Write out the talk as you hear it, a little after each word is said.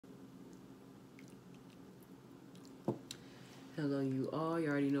Hello, you all. You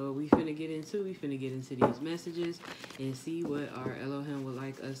already know what we finna get into. We finna get into these messages and see what our Elohim would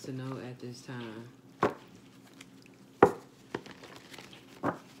like us to know at this time.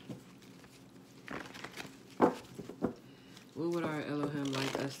 What would our Elohim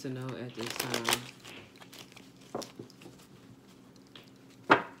like us to know at this time?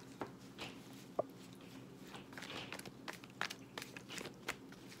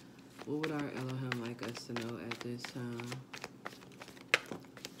 What would our Elohim like us to know at this time?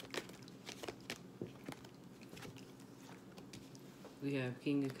 We have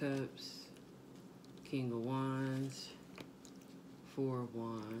King of Cups, King of Wands, Four of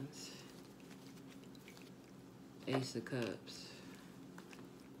Wands, Ace of Cups.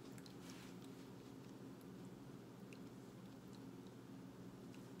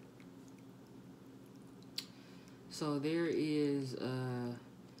 So there is a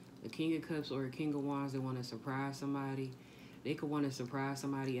King of Cups or a King of Wands that want to surprise somebody. They could want to surprise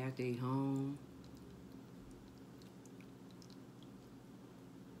somebody at their home.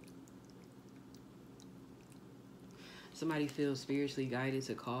 Somebody feels spiritually guided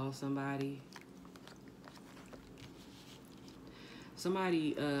to call somebody.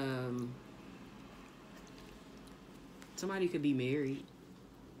 Somebody could be married.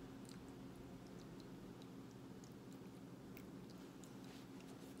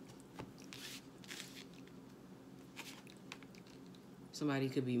 Somebody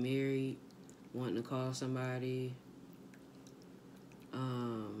could be married, wanting to call somebody.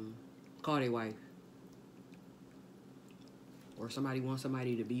 Call their wife. Or somebody wants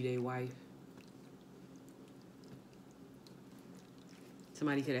somebody to be their wife.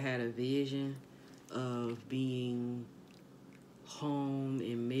 Somebody could have had a vision of being home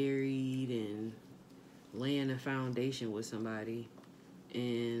and married and laying a foundation with somebody.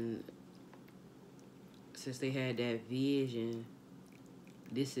 And since they had that vision,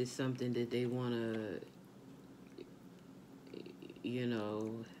 this is something that they want to,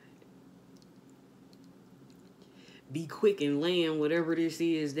 be quick in laying whatever this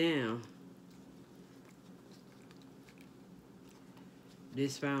is down.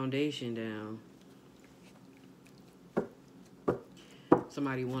 This foundation down.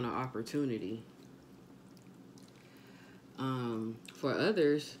 Somebody want an opportunity. For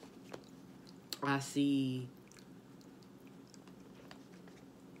others, I see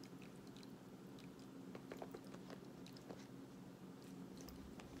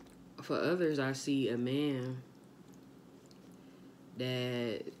a man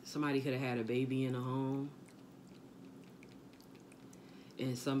that somebody could have had a baby in a home,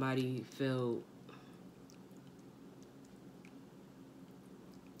 and somebody felt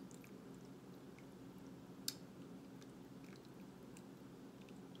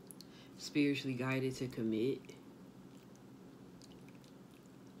spiritually guided to commit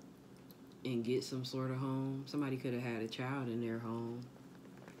and get some sort of home. Somebody could have had a child in their home.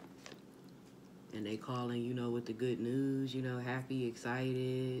 And they calling, with the good news, happy,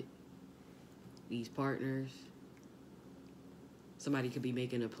 excited. These partners. Somebody could be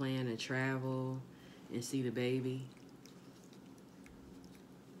making a plan to travel and see the baby.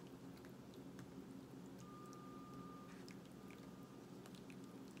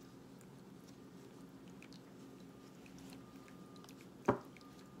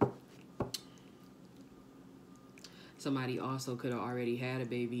 Somebody also could have already had a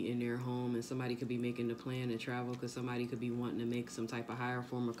baby in their home, and somebody could be making the plan to travel because somebody could be wanting to make some type of higher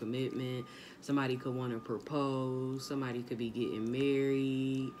form of commitment. Somebody could want to propose. Somebody could be getting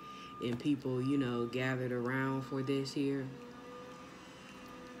married, and people, gathered around for this here.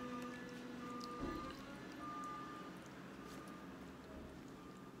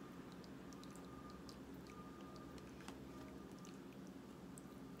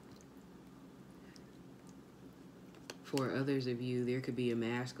 For others of you, there could be a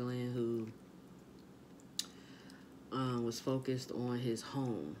masculine who was focused on his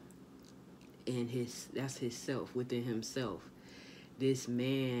home and that's his self, within himself. This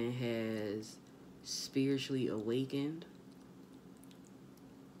man has spiritually awakened.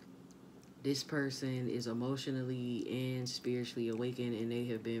 This person is emotionally and spiritually awakened, and they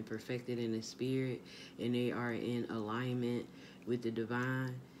have been perfected in the spirit, and they are in alignment with the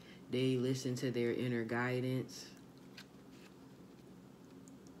divine. They listen to their inner guidance.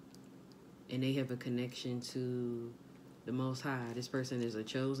 And they have a connection to the Most High. This person is a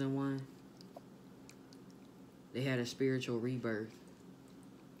chosen one. They had a spiritual rebirth.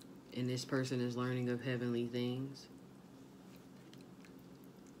 And this person is learning of heavenly things.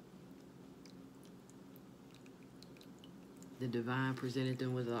 The divine presented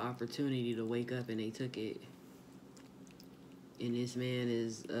them with an opportunity to wake up, and they took it. And this man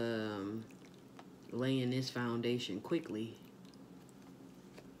is laying this foundation quickly.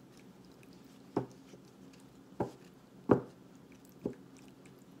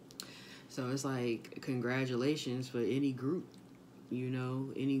 So it's like, congratulations for any group, you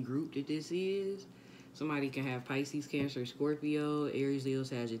know, any group that this is. Somebody can have Pisces, Cancer, Scorpio, Aries, Leo,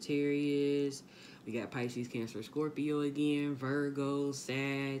 Sagittarius. We got Pisces, Cancer, Scorpio again, Virgo,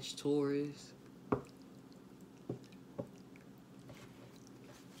 Sag, Taurus.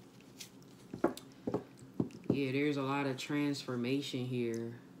 Yeah, there's a lot of transformation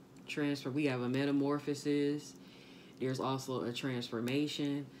here. We have a metamorphosis. There's also a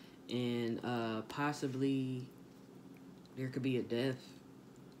transformation, and possibly there could be a death.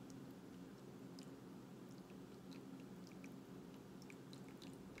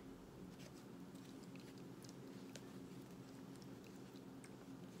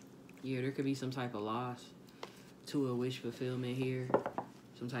 Yeah, there could be some type of loss to a wish fulfillment here.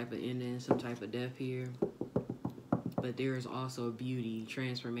 Some type of ending, some type of death here. But there is also beauty,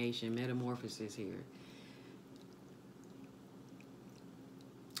 transformation, metamorphosis here.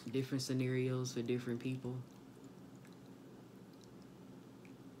 Different scenarios for different people.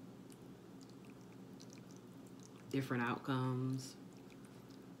 Different outcomes.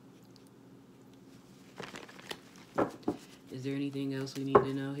 Is there anything else we need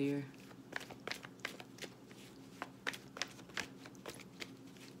to know here?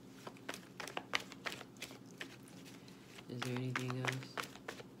 Is there anything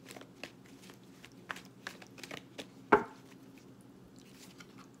else?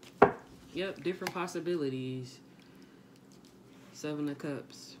 Yep, different possibilities. 7 of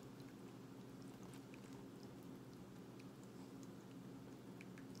Cups.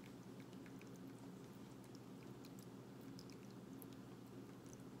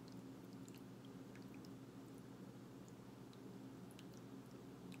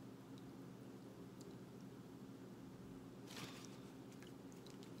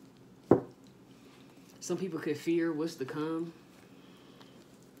 Some people could fear what's to come.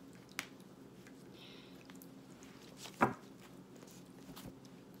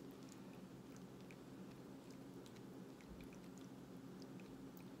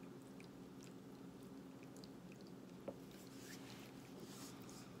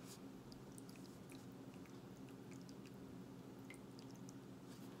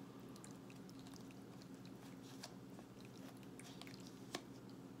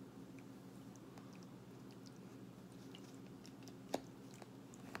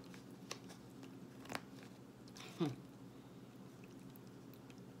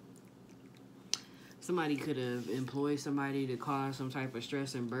 Somebody could have employed somebody to cause some type of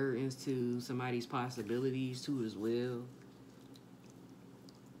stress and burdens to somebody's possibilities too as well.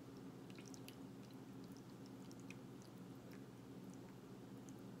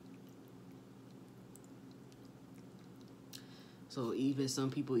 So even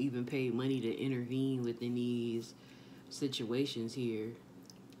some people even paid money to intervene within these situations here.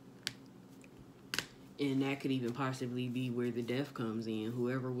 And that could even possibly be where the death comes in.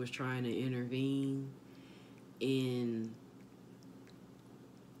 Whoever was trying to intervene in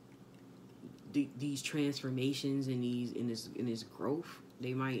these transformations and in this growth,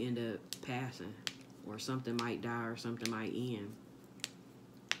 they might end up passing, or something might die, or something might end.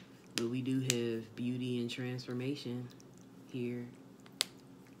 But we do have beauty and transformation here.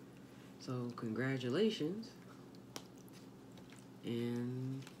 So congratulations.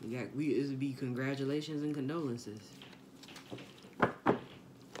 And it would be congratulations and condolences.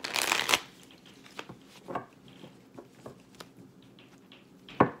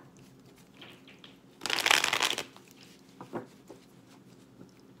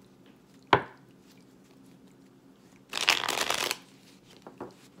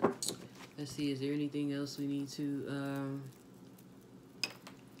 Let's see, is there anything else we need to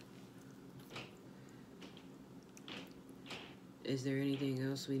is there anything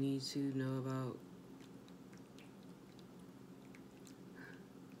else we need to know about?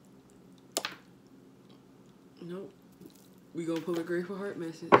 Nope. We gonna pull a grateful heart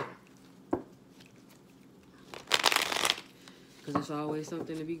message. Because it's always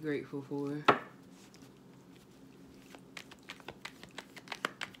something to be grateful for.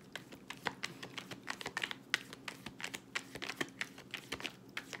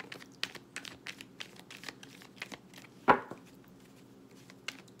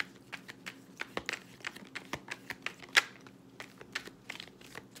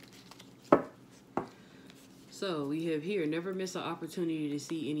 So we have here, never miss an opportunity to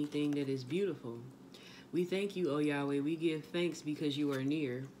see anything that is beautiful. We thank you, O Yahweh. We give thanks because you are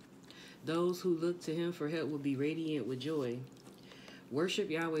near. Those who look to him for help will be radiant with joy. Worship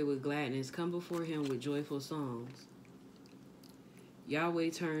Yahweh with gladness. Come before him with joyful songs.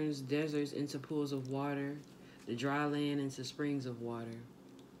 Yahweh turns deserts into pools of water, the dry land into springs of water.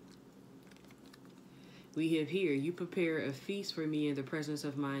 We have here, you prepare a feast for me in the presence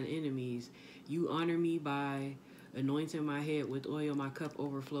of mine enemies. You honor me by anointing my head with oil. My cup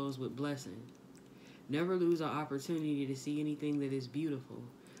overflows with blessing. Never lose an opportunity to see anything that is beautiful,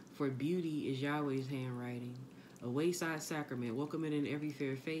 for beauty is Yahweh's handwriting. A wayside sacrament. Welcome it in every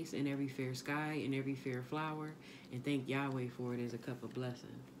fair face, in every fair sky, in every fair flower, and thank Yahweh for it as a cup of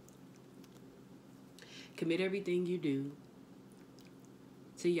blessing. Commit everything you do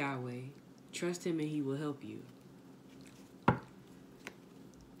to Yahweh. Trust him and he will help you.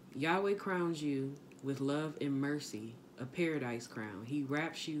 Yahweh crowns you with love and mercy, a paradise crown. He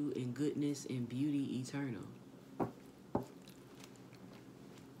wraps you in goodness and beauty eternal.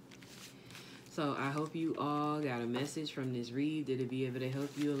 So I hope you all got a message from this read that'll be able to help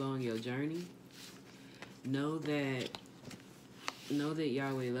you along your journey. Know that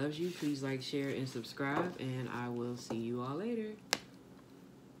Yahweh loves you. Please like, share, and subscribe, and I will see you all later.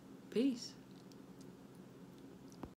 Peace.